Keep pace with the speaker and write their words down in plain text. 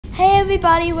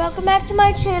everybody, welcome back to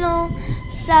my channel.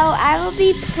 So I will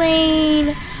be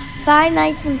playing Five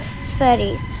Nights at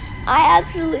Freddy's. I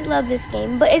absolutely love this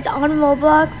game, but it's on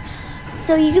Roblox,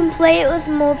 so you can play it with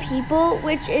more people,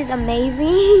 which is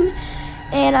amazing.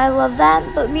 And I love that.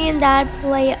 But me and my dad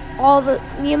play it all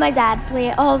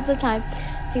the time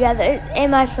together, and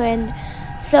my friend.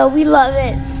 So we love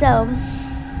it. So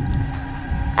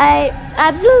I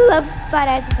absolutely love Five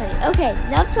Nights at Freddy's. Okay,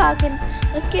 enough talking.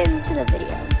 Let's get into the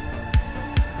video.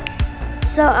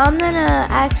 So I'm gonna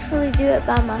actually do it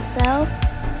by myself.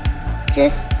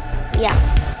 Yeah.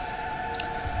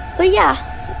 But yeah,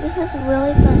 this is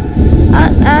really fun.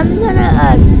 I'm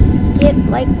gonna skip,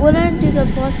 we're gonna do the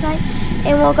first night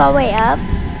and we'll go way up.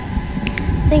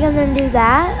 I think I'm gonna do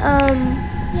that.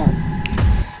 Yeah.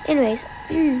 Anyways.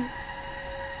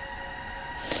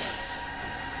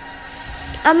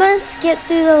 I'm gonna skip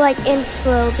through the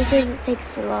intro because it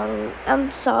takes too long.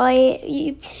 I'm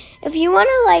sorry. If you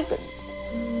wanna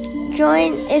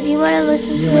join, if you wanna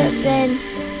listen to it, then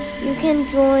you can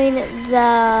join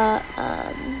the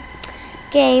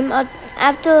game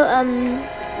after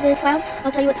this round.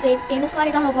 I'll tell you what the game is called.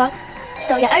 It's on Roblox.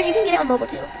 So yeah, you can get it on mobile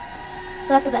too. So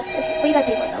that's the best. But you gotta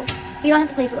pay for it though. You don't have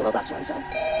to pay for the Roblox one. So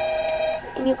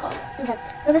and you call. Okay.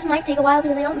 So this might take a while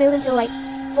because I don't move until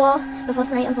for the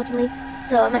first night, unfortunately.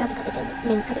 So I might have to cut the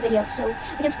video, so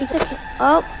we can speak to the kid.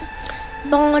 Oh,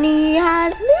 Bonnie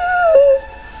has moved.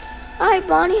 Alright,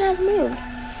 Bonnie has moved.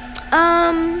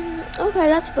 Okay,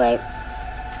 that's great.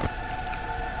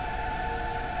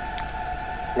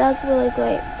 That's really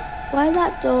great. Why is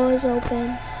that door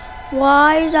open?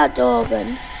 Why is that door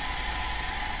open?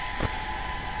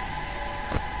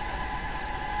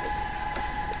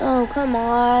 Oh, come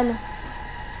on.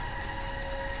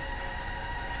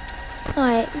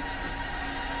 Alright.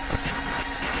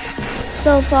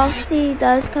 So Foxy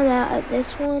does come out at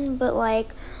this one, but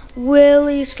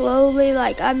really slowly,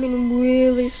 I mean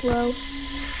really slow.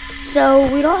 So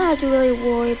we don't have to really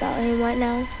worry about him right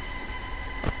now.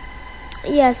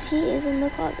 Yes, he is in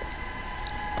the closet.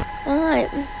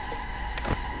 Alright.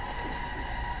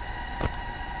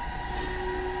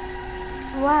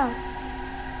 Wow.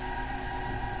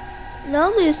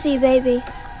 No, Lucy, baby.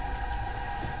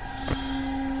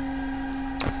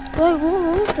 Wait, what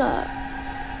was that?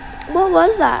 What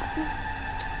was that?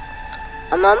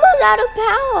 I'm almost out of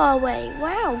power already.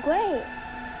 Wow, great.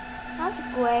 That's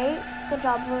great. Good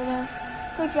job, Luna.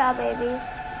 Good job, babies.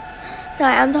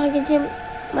 Sorry, I'm talking to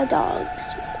my dogs.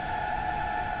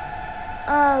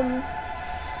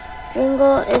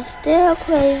 Jingle is still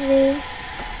crazy.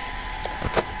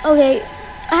 Okay,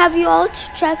 have you all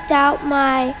checked out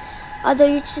my other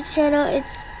YouTube channel?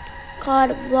 It's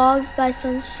called Vlogs by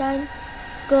Sunshine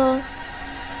Girl.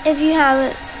 If you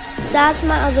haven't, that's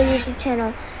my other YouTube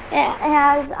channel. It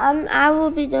has I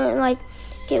will be doing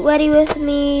get ready with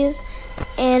me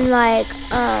and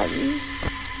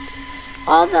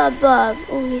all the above.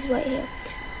 Oh, he's right here.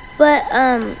 But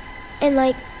and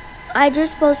I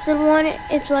just posted one.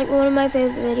 It's one of my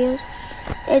favorite videos.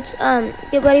 It's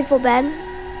get ready for bed.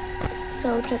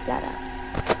 So check that out.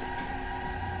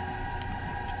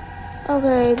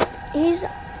 Okay, he's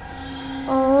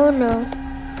oh no.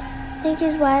 I think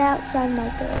he's right outside my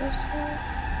door.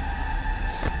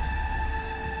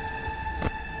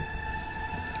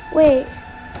 So. Wait.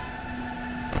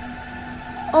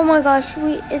 Oh my gosh,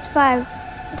 it's 5.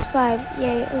 It's 5.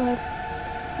 Yay. Okay.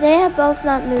 They have both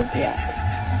not moved yet.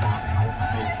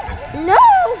 No!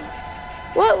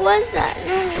 What was that?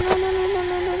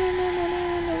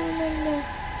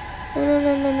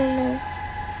 No.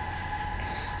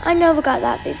 I never got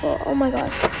that before. Oh my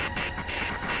gosh.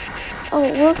 Oh,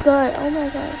 we're good. Oh my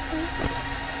gosh.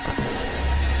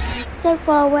 It's so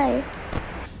far away.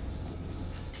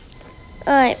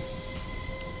 Alright.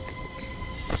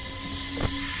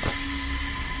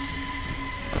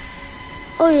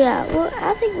 Oh yeah, well,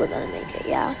 I think we're gonna make it,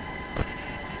 yeah.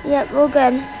 Yep, we're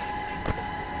good.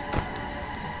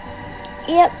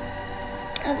 Yep.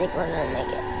 I think we're gonna make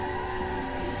it.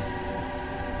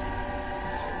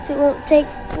 It won't take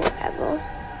forever.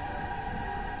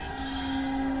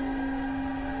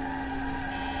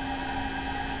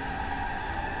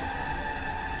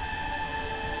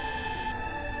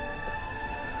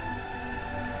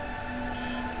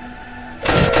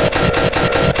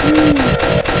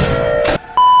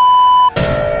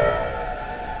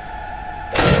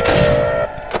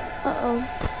 Uh-oh.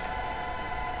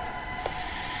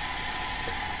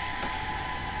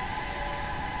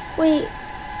 Wait,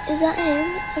 is that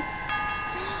him?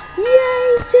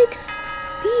 Yay, 6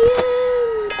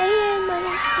 p.m. a.m. my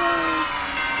next day.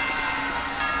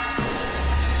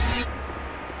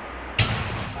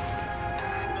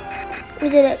 We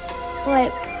did it.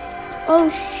 Wait. Oh,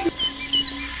 shoot.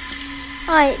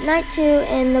 Alright, night 2,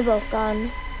 and they're both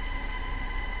gone.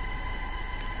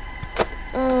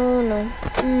 Oh, no.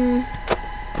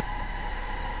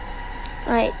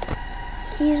 Alright.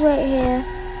 He's right here.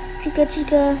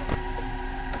 Chica.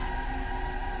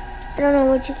 I don't know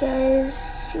where Chica is.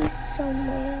 She's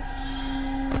somewhere.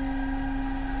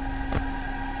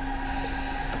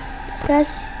 Guess.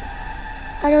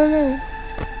 I don't know.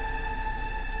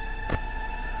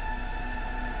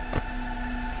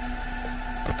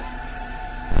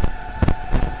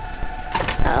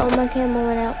 Uh oh, my camera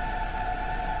went out.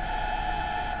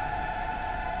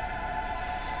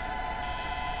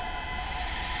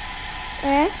 I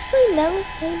actually never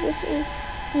played this in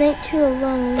night 2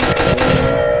 alone.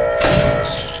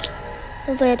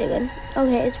 Hopefully I did good.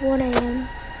 Okay, it's 1 a.m.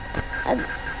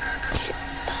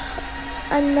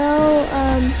 I know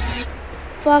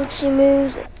Foxy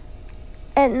moves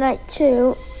at night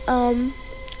 2.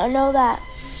 I know that.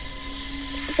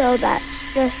 So that's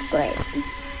just great.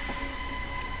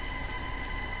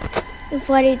 And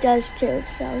Freddy does too,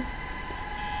 so.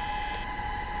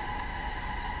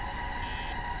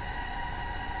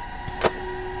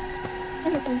 I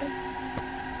know something.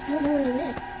 I don't know what it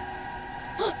is.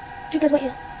 Chica's right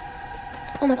here.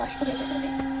 Oh my gosh. Okay. No.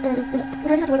 We're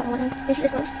gonna have to worry about one. There she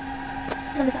is close.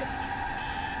 She's on this side.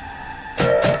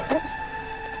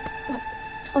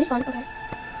 Oh, he's gone. Okay.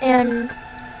 And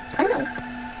I don't know.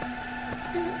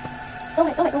 Go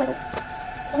away.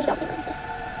 Don't stop.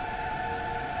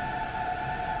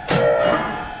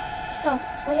 Oh,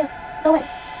 right here. Go away.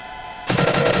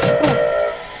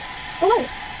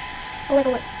 Go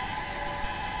away.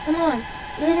 Come on.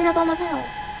 You're using up all my power.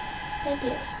 Thank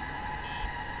you.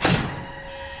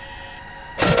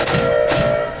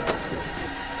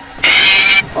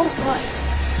 Oh, God.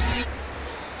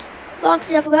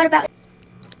 Foxy, I forgot about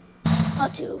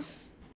part 2.